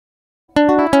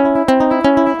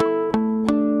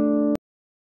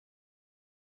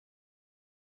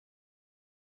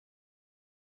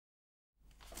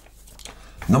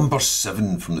Number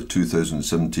 7 from the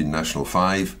 2017 National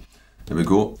 5. There we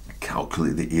go.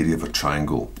 Calculate the area of a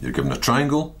triangle. You're given a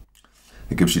triangle.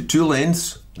 It gives you two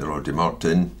lengths. They're already marked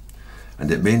in.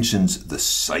 And it mentions the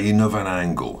sine of an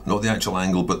angle. Not the actual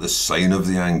angle, but the sine of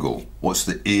the angle. What's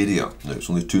the area? Now, it's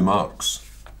only 2 marks.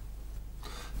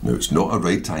 Now, it's not a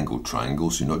right angle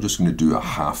triangle, so you're not just going to do a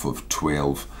half of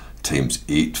 12 times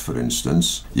 8, for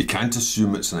instance. You can't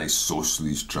assume it's an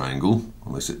isosceles triangle,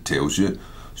 unless it tells you.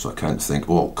 So I can't think,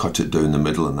 oh, I'll cut it down the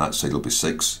middle and that side will be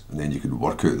 6, and then you can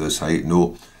work out this height.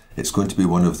 No, it's going to be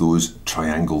one of those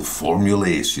triangle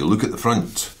formulae. So you look at the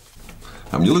front.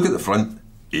 And when you look at the front,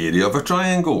 area of a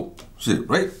triangle. So,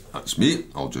 right, that's me.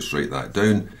 I'll just write that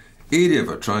down. Area of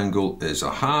a triangle is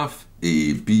a half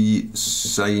AB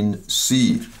sine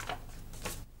C.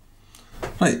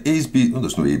 Right, A's, B, well,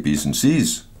 there's no A, B's and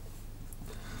C's.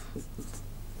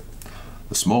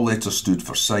 The small letter stood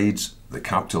for sides, the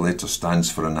capital letter stands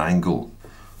for an angle.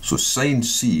 So sine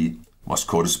C must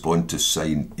correspond to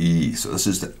sine E. So this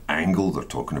is the angle they're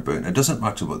talking about. And it doesn't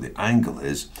matter what the angle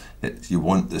is, you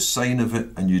want the sine of it,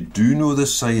 and you do know the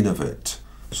sine of it.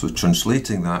 So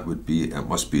translating that would be, it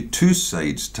must be 2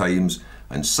 sides times,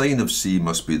 and sine of C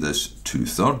must be this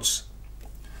 2/3.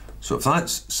 So if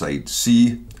that's side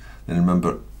C, then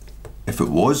remember, if it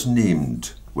was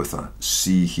named with a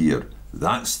C here,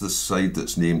 that's the side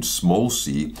that's named small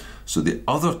c, so the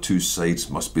other 2 sides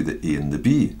must be the A and the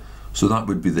B. So that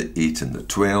would be the 8 and the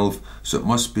 12, so it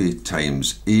must be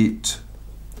times 8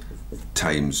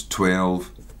 times 12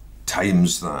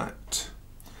 times that.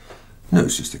 Now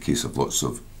it's just a case of lots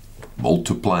of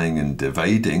multiplying and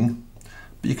dividing,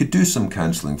 but you could do some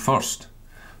cancelling first,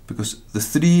 because the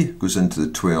 3 goes into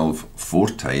the 12 4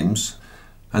 times,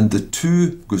 and the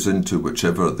 2 goes into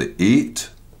whichever, the 8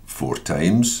 4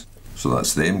 times, so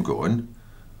that's them gone.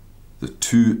 The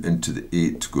 2 into the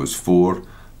 8 goes 4,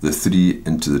 the 3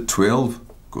 into the 12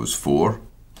 goes 4.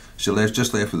 So you're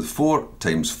just left with 4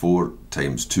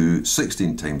 times 2,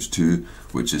 16 times 2,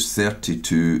 which is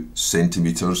 32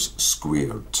 centimetres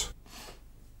squared.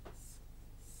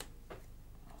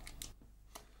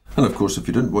 And of course, if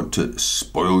you didn't want to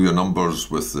spoil your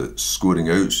numbers with the scoring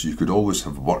outs, you could always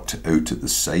have worked it out at the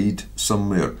side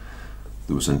somewhere.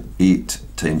 There was an 8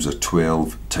 times a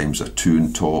 12 times a 2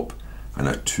 on top, and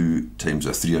a 2 times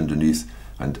a 3 underneath.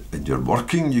 And in your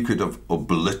working, you could have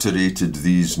obliterated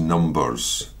these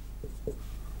numbers.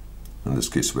 In this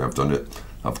case, we have done it.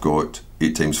 I've got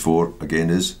 8 times 4, again,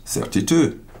 is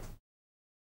 32.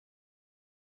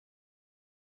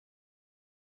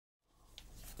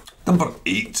 Number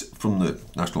 8 from the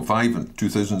National 5 in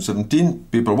 2017,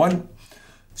 paper 1.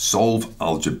 Solve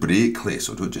algebraically,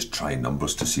 so don't just try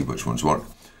numbers to see which ones work.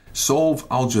 Solve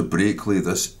algebraically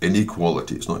this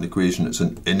inequality. It's not an equation, it's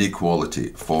an inequality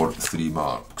for 3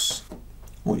 marks.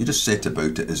 Well, you just set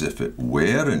about it as if it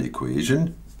were an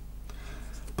equation,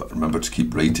 but remember to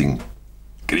keep writing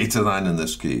greater than in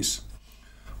this case.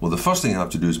 Well, the first thing you have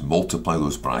to do is multiply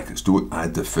those brackets. Don't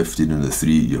add the 15 and the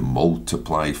 3, you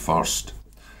multiply first.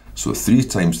 So 3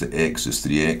 times the x is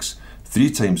 3x, 3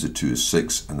 times the 2 is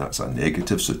 6, and that's a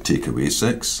negative, so take away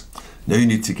 6. Now you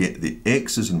need to get the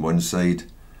x's on one side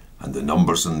and the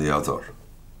numbers on the other.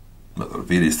 Now, there are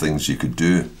various things you could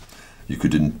do. You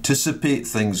could anticipate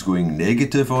things going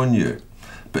negative on you,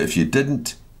 but if you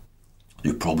didn't,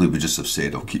 you probably would just have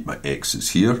said, I'll keep my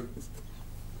x's here.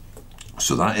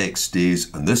 So that x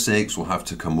stays, and this x will have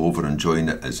to come over and join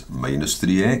it as minus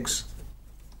 3x.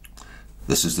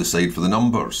 This is the side for the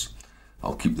numbers.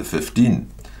 I'll keep the 15.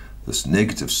 This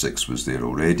negative 6 was there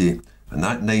already, and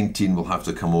that 19 will have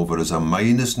to come over as a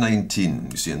minus 19.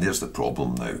 You see, and there's the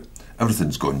problem now.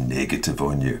 Everything's gone negative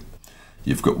on you.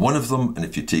 You've got one of them, and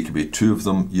if you take away 2 of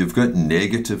them, you've got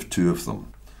negative 2 of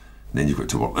them. And then you've got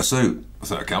to work this out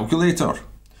without a calculator.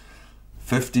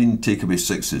 15 take away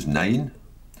 6 is 9.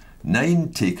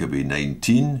 9 take away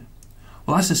 19.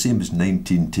 Well, that's the same as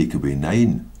 19 take away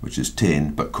 9, which is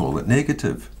 10, but call it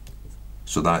negative.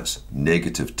 So that's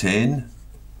negative 10.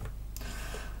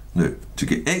 Now, to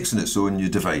get x on its own, you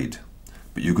divide.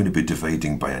 But you're going to be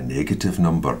dividing by a negative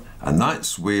number, and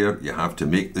that's where you have to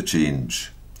make the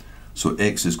change. So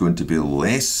x is going to be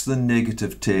less than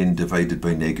negative 10 divided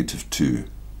by negative 2.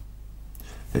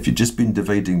 If you'd just been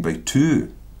dividing by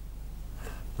 2,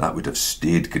 that would have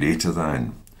stayed greater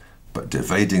than. But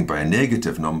dividing by a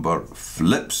negative number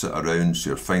flips it around,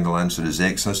 so your final answer is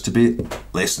x has to be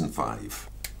less than 5.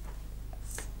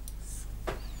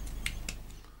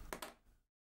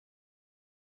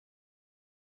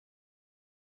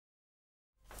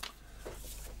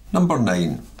 Number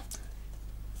 9.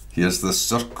 Here's the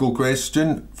circle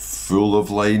question, full of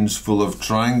lines, full of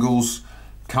triangles.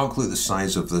 Calculate the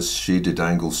size of this shaded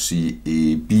angle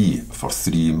CAB for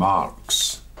 3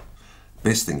 marks.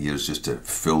 Best thing here is just to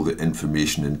fill the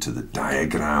information into the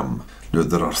diagram. Now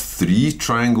there are 3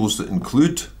 triangles that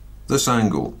include this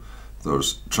angle.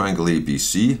 There's triangle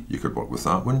ABC, you could work with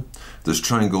that one. There's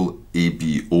triangle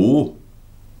ABO,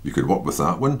 you could work with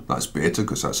that one. That's better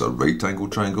because that's a right angle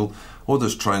triangle. Or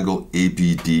there's triangle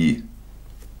ABD.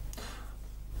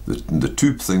 The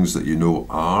 2 things that you know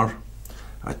are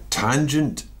a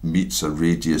tangent meets a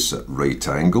radius at right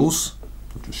angles.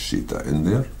 I'll just shade that in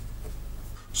there.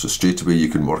 So straight away you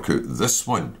can work out this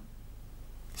one.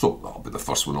 So that'll be the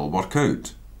first one I'll work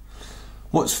out.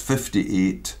 What's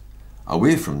 58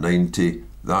 away from 90?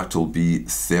 That'll be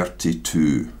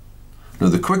 32. Now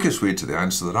the quickest way to the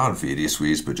answer, there are various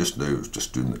ways, but just now I was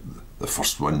just doing the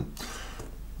first one.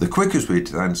 The quickest way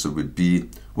to the answer would be,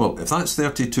 well, if that's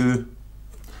 32,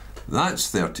 that's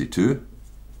 32,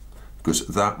 because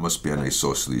that must be an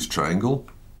isosceles triangle.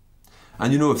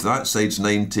 And you know, if that side's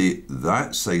 90,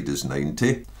 that side is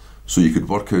 90. So you could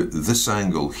work out this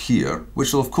angle here,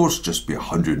 which will of course just be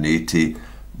 180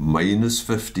 minus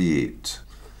 58.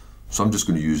 So I'm just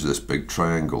going to use this big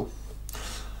triangle.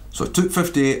 So I took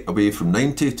 58 away from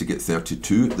 90 to get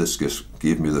 32. This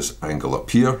gave me this angle up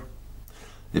here.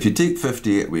 If you take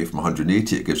 58 away from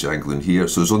 180, it gives you an angle in here.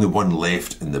 So there's only one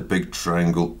left in the big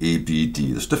triangle ABD.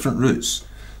 There's different roots.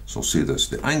 So I'll say this,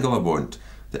 the angle I want,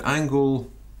 the angle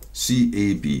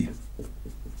CAB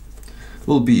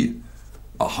will be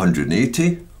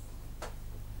 180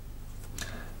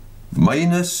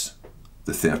 minus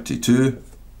the 32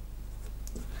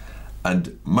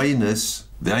 and minus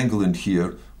the angle in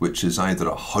here, which is either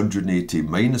 180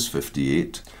 minus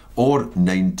 58 or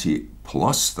 90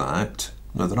 plus that.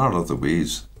 Now there are other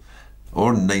ways.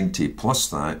 Or 90 plus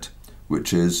that,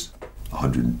 which is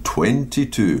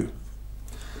 122.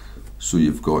 So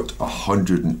you've got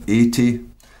 180,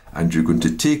 and you're going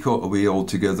to take away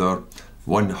altogether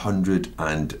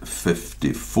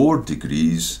 154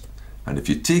 degrees. And if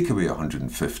you take away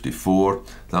 154,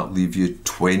 that'll leave you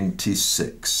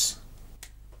 26.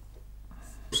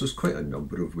 So there's quite a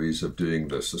number of ways of doing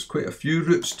this. There's quite a few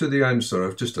routes to the answer.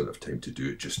 I've just done enough time to do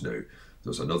it just now.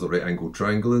 There's another right angle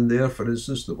triangle in there, for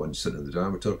instance, the one sitting in the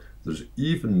diameter. There's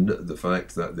even the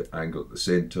fact that the angle at the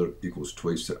centre equals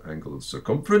twice the angle of the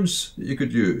circumference that you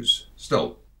could use.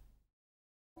 Still,